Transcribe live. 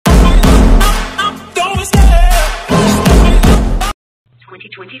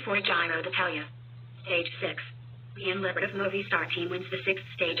2024 Giro d'Italia. Stage 6. Liane Lippert of Movistar team wins the 6th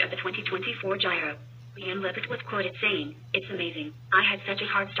stage of the 2024 Giro. Liane Lippert was quoted saying, "It's amazing. I had such a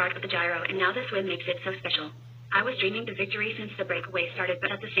hard start with the Giro and now this win makes it so special. I was dreaming the victory since the breakaway started,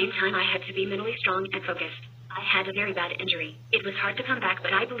 but at the same time I had to be mentally strong and focused. I had a very bad injury. It was hard to come back,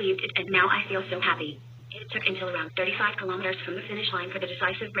 but I believed it and now I feel so happy." It took until around 35 kilometers from the finish line for the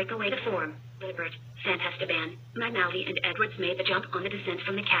decisive breakaway to form. Lippert, Esteban, McNally and Edwards made the jump on the descent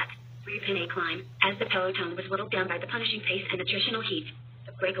from the Cat 3 climb, as the peloton was whittled down by the punishing pace and attritional heat.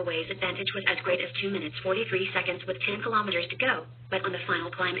 The breakaway's advantage was as great as 2 minutes 43 seconds with 10 kilometers to go, but on the final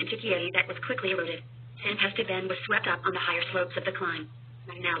climb into Giro that was quickly eroded. Esteban was swept up on the higher slopes of the climb.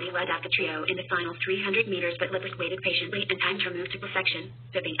 McNally led out the trio in the final 300 meters, but Lippert waited patiently and timed her move to perfection,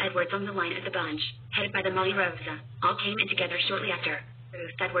 whipping Edwards on the line at the bunch, headed by the Molly Rosa. All came in together shortly after.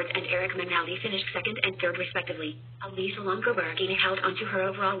 Ruth Edwards and Eric McNally finished second and third respectively. Elisa Longobargini held onto her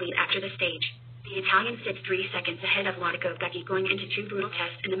overall lead after the stage. The Italian sits 3 seconds ahead of Lorenzo Becchi going into 2 brutal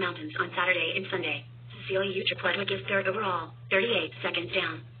tests in the mountains on Saturday and Sunday. Cecilia Utripledwick is third overall, 38 seconds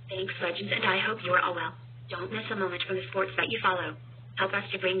down. Thanks legends, and I hope you are all well. Don't miss a moment from the sports that you follow. Help us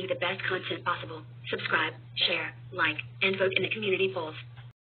to bring you the best content possible. Subscribe, share, like, and vote in the community polls.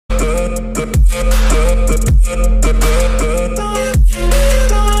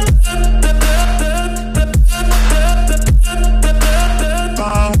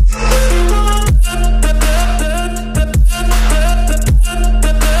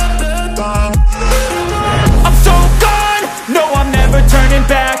 I'm so gone, no I'm never turning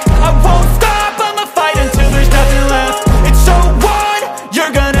back. I won't stop, I'ma fight until there's nothing left. It's so on,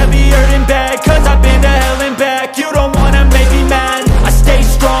 you're gonna be hurting bad, cause I've been to hell and back. You don't wanna make me mad, I stay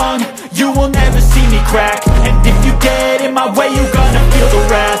strong, you will never see me crack. And if you get in my way, you're gonna feel the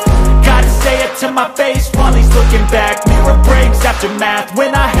wrath. Gotta say it to my face while he's looking back. Mirror breaks after math. When